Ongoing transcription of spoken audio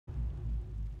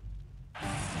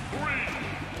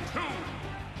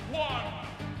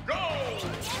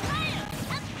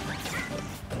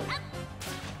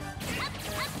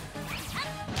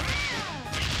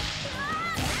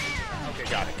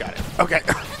Okay.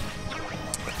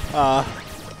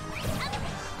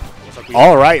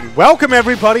 All right, welcome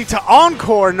everybody to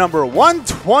Encore number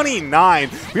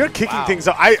 129. We are kicking things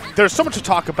up. There's so much to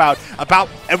talk about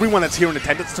everyone that's here in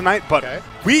attendance tonight, but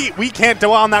we can't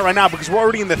dwell on that right now because we're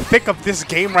already in the thick of this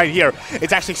game right here.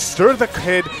 It's actually SteR the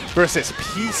KiiD versus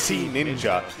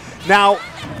PCNinja. Now,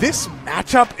 this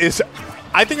matchup is,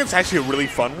 I think it's actually a really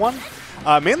fun one.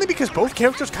 Mainly because both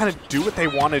characters kind of do what they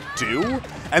want to do,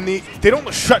 and they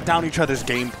don't shut down each other's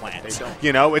game plans.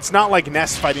 You know, it's not like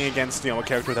Ness fighting against, you know, a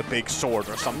character with a big sword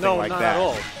or something like that.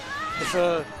 No, not at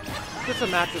all. It's a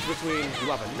match between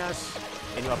you have a Ness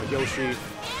and you have a Yoshi.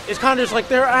 It's kind of just like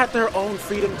they're at their own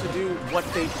freedom to do what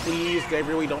they please. They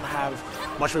really don't have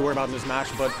much to worry about in this match,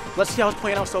 but let's see how it's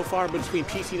playing out so far between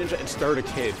PCNinja and SteR the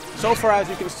KiiD. So far, as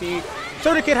you can see,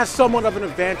 SteR the KiiD has somewhat of an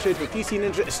advantage, but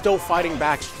PCNinja is still fighting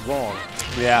back strong.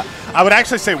 Yeah, I would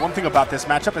actually say one thing about this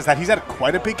matchup is that he's at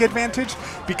quite a big advantage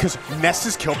because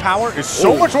Ness's kill power is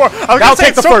so much more. I'll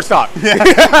take the first stock. Yeah.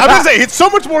 I was gonna say it's so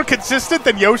much more consistent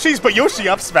than Yoshi's, but Yoshi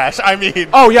up smash. I mean,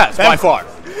 oh yes, by far.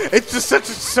 It's just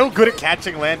so good at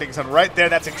catching landings, and right there,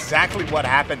 that's exactly what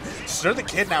happened. SteR the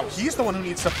KiiD now, he's the one who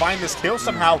needs to find this kill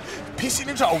somehow.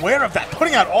 PCNinja aware of that,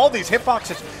 putting out all these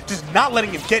hitboxes, just not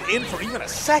letting him get in for even a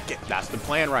second. That's the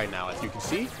plan right now. As you can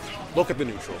see, look at the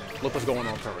neutral. Look what's going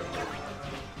on currently.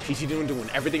 PCNinja doing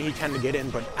everything he can to get in,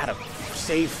 but at a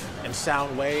safe and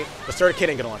sound way. But SteR the KiiD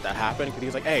ain't gonna let that happen because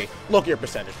he's like, hey, look at your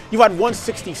percentage. You had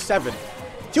 167.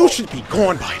 You should be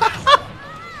gone by now.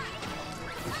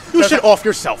 You should off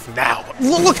yourself now.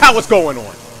 Look how it's going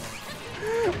on.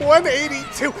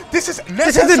 182. This is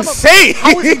insane.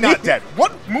 How is he not dead?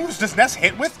 What moves does Ness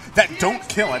hit with that don't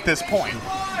kill at this point?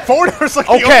 Forward air's like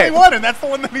the only one, and that's the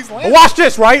one that he's landing. Watch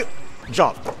this, right?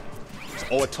 Jump. That's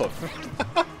all it took.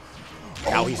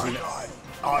 Now he's in.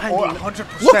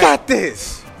 100%. Look at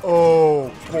this.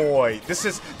 Oh boy, this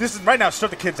is right now. SteR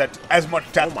the KiiD's at as much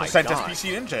death percent as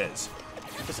PCNinja is.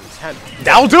 This is intense.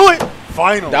 That'll do it.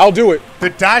 Finally. That'll do it. The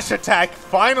dash attack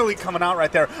finally coming out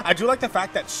right there. I do like the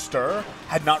fact that SteR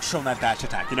had not shown that dash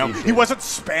attack. You know, he wasn't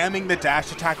spamming the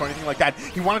dash attack or anything like that.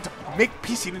 He wanted to make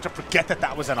PCNinja forget that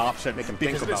that was an option. Make him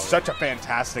because think about it's such a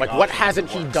fantastic option. What hasn't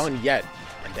he done yet?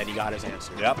 And then he got his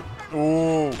answer. Yep.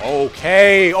 Ooh.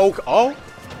 Okay. Oh.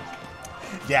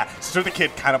 Yeah, SteR the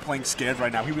KiiD kind of playing scared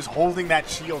right now. He was holding that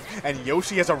shield, and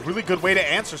Yoshi has a really good way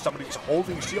to answer somebody who's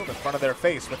holding shield in front of their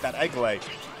face with that egg leg.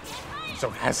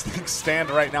 So as things stand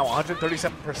right now,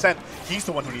 137%, he's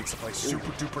the one who needs to play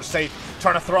super duper safe,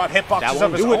 trying to throw out hitboxes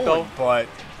of his own, though. But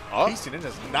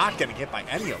PCNinja's not getting hit by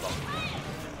any of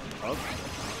them.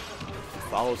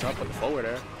 Follows up with the forward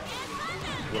air.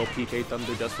 Little PK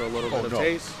Thunder just for a little bit of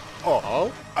taste.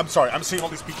 I'm sorry. I'm seeing all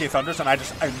these PK Thunders, and I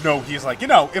know he's like, you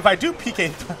know, if I do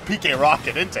PK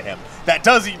Rocket into him, that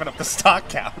does even up the stock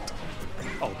count.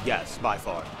 Oh, yes, by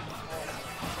far.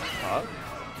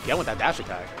 Yeah, with that dash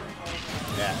attack.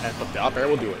 Yeah, and look, the up air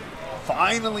will do it.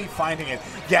 Finally finding it.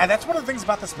 Yeah, that's one of the things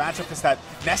about this matchup is that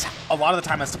Ness a lot of the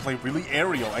time has to play really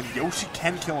aerial, and Yoshi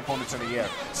can kill opponents in the air.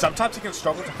 Sometimes he can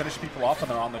struggle to finish people off when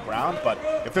they're on the ground, but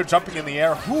if they're jumping in the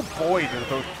air, oh boy, do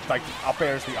those like the up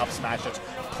airs, the up smashes,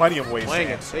 plenty of ways. Playing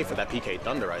it safe with that PK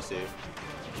Thunder, I see.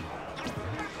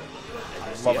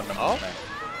 Loving them.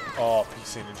 Oh,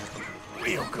 PCNinja's looking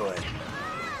real good.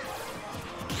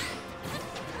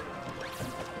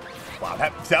 Wow,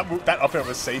 that up air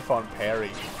was safe on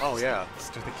parry. Oh, yeah.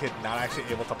 SteR the KiiD not actually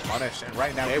able to punish. And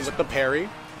right now, with the parry.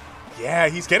 Yeah,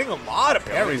 he's getting a lot of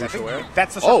parries. I think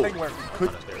that's the sort of thing where it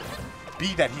could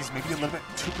be that he's maybe a little bit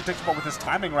too predictable with his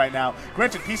timing right now.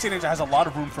 Granted, PCNinja has a lot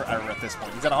of room for error at this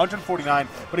point. He's at 149,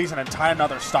 but he's an entire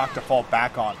another stock to fall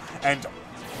back on. And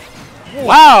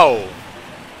wow!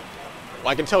 Well,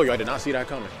 I can tell you, I did not see that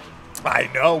coming.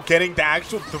 I know, getting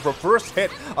the reverse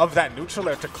hit of that neutral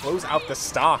air to close out the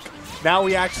stock. Now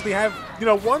we actually have, you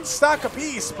know, one stock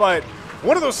apiece, but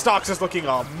one of those stocks is looking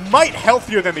a mite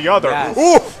healthier than the other. Yes.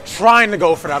 Ooh! Trying to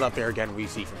go for that up there again, we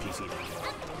see from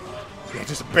PCNinja. Yeah,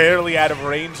 just barely out of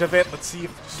range of it. Let's see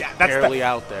if that's barely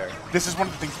out there. This is one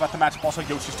of the things about the matchup. Also,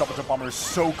 Yoshi's double jump bomber is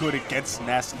so good against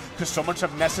Ness because so much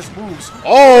of Ness's moves.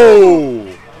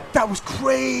 Oh! That was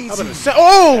crazy.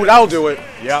 Oh, that'll do it.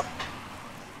 Yep.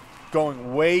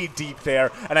 Going way deep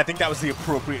there, and I think that was the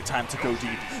appropriate time to go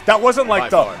deep. That wasn't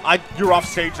like you're off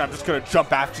stage and I'm just going to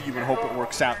jump after you and hope it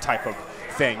works out type of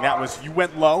thing. That was, you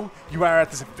went low, you are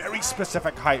at this very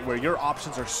specific height where your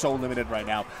options are so limited right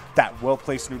now. That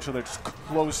well-placed neutral there just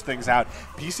closed things out.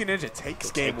 PCNinja takes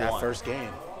game one. That first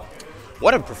game.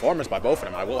 What a performance by both of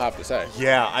them, I will have to say.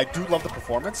 Yeah, I do love the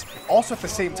performance. Also, at the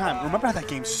same time, remember how that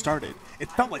game started?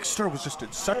 It felt like SteR was just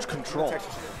in such control.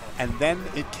 And then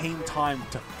it came time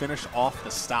to finish off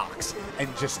the stocks. And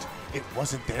just, it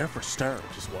wasn't there for SteR. It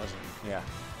just wasn't. Yeah.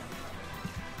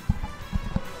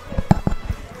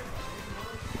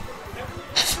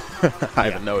 I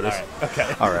haven't noticed.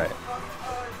 All right.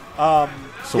 Okay. All right.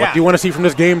 So what do you want to see from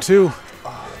this game, too?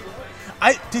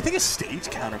 Do you think a stage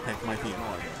counter pick might be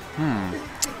annoying?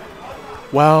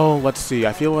 Well, let's see.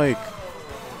 I feel like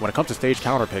when it comes to stage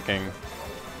counter picking,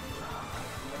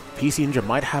 PCNinja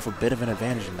might have a bit of an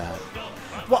advantage in that.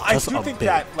 Well, I do think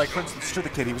that, like, for instance, SteR,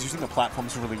 he was using the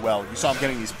platforms really well. You saw him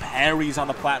getting these parries on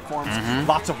the platforms,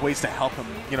 lots of ways to help him,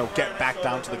 you know, get back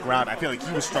down to the ground. I feel like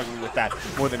he was struggling with that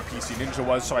more than PCNinja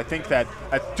was. So I think that,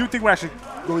 I do think we're actually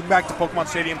going back to Pokemon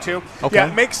Stadium 2. Okay.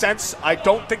 Yeah, it makes sense. I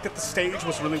don't think that the stage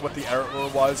was really what the error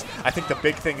was. I think the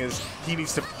big thing is he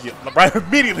needs to, right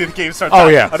immediately the game starts out,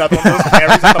 another one of those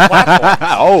parries on the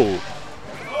platform.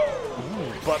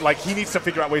 But, like, he needs to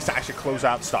figure out ways to actually close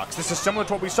out stocks. This is similar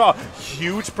to what we saw.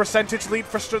 Huge percentage lead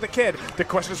for SteR. The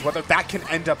question is whether that can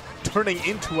end up turning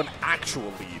into an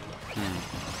actual lead.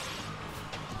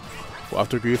 We'll have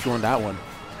to agree with you on that one.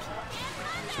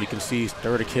 So you can see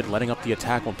SteR letting up the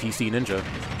attack on PCNinja.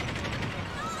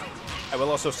 I will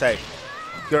also say,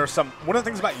 there are some. One of the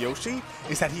things about Yoshi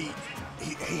is that he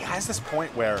has this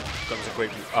point where that was a great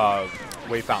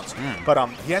wave bounce, but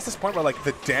he has this point where like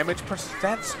the damage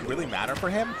percents really matter for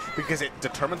him because it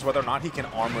determines whether or not he can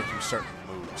armor through certain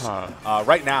moves.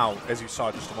 Right now, as you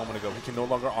saw just a moment ago, he can no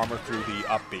longer armor through the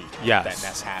up B that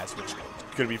Ness has, which is going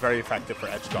to be very effective for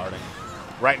edge guarding.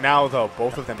 Right now, though,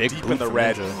 both of them deep in the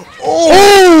red.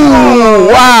 Oh,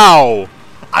 wow!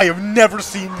 I have never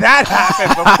seen that happen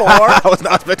before. I was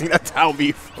not expecting that down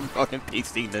B from fucking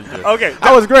PCNinja. Okay.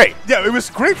 That was great. Yeah, it was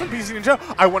great from PCNinja.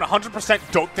 I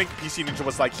 100% don't think PCNinja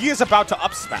was like, he is about to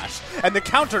up smash. And the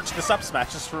counter to this up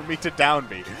smash is for me to down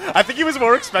B. I think he was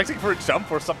more expecting for a jump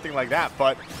or something like that.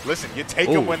 But listen, you take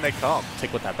them when they come.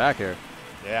 Take with that back here.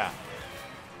 Yeah.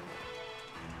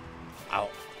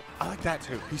 I like that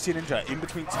too. PCNinja in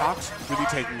between talks, really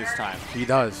taking his time. He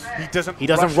does. He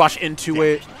doesn't rush into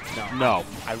it. No.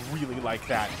 I really like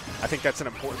that. I think that's an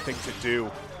important thing to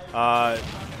do.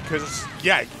 Because,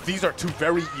 yeah, these are two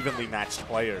very evenly matched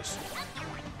players.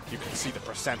 You can see the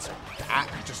percents are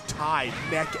just tied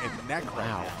neck and neck right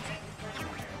now.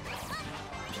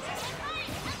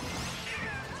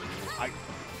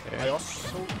 I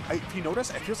also, if you notice,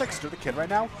 it feels like SteR right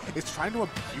now is trying to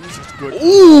abuse his good.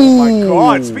 Oh my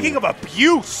God! Speaking of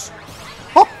abuse,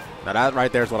 now that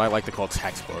right there is what I like to call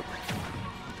textbook.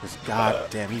 Because God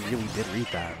damn, he really did read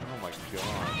that. Oh my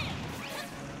God!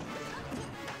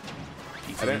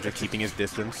 PCNinja keeping his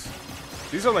distance.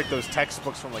 These are like those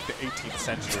textbooks from like the 18th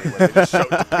century where they just showed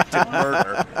depicted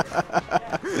murder.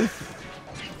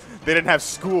 They didn't have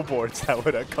school boards that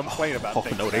would complain about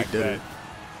things. No, they didn't.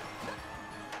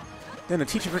 Then the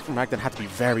teaching curriculum back then had to be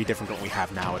very different than what we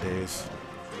have nowadays.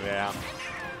 Yeah.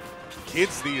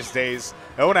 Kids these days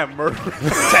don't have murder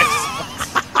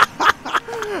textbooks.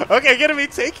 Okay, gonna be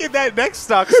taking that next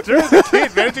stock. SteR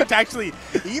managing to actually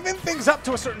even things up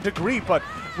to a certain degree, but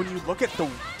when you look at the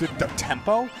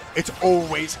tempo, it's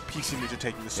always PCNinja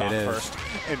taking the stock first.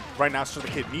 And right now, SteR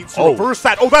needs to reverse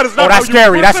that. Oh, that is not that's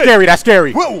scary. That's scary. That's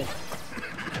scary. Whoa.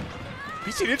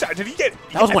 PCNinja, did he get?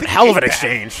 That was one hell of an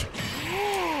exchange.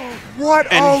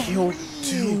 What? And he'll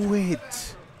do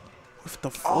it with the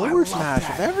forward smash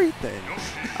of everything.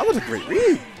 That was a great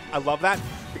read. I love that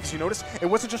because you notice it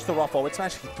wasn't just the raw forward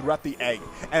smash. He threw out the egg,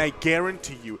 and I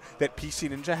guarantee you that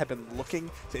PCNinja had been looking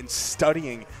and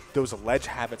studying those ledge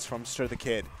habits from SteR.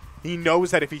 He knows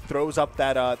that if he throws up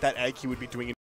that egg, he would be doing it.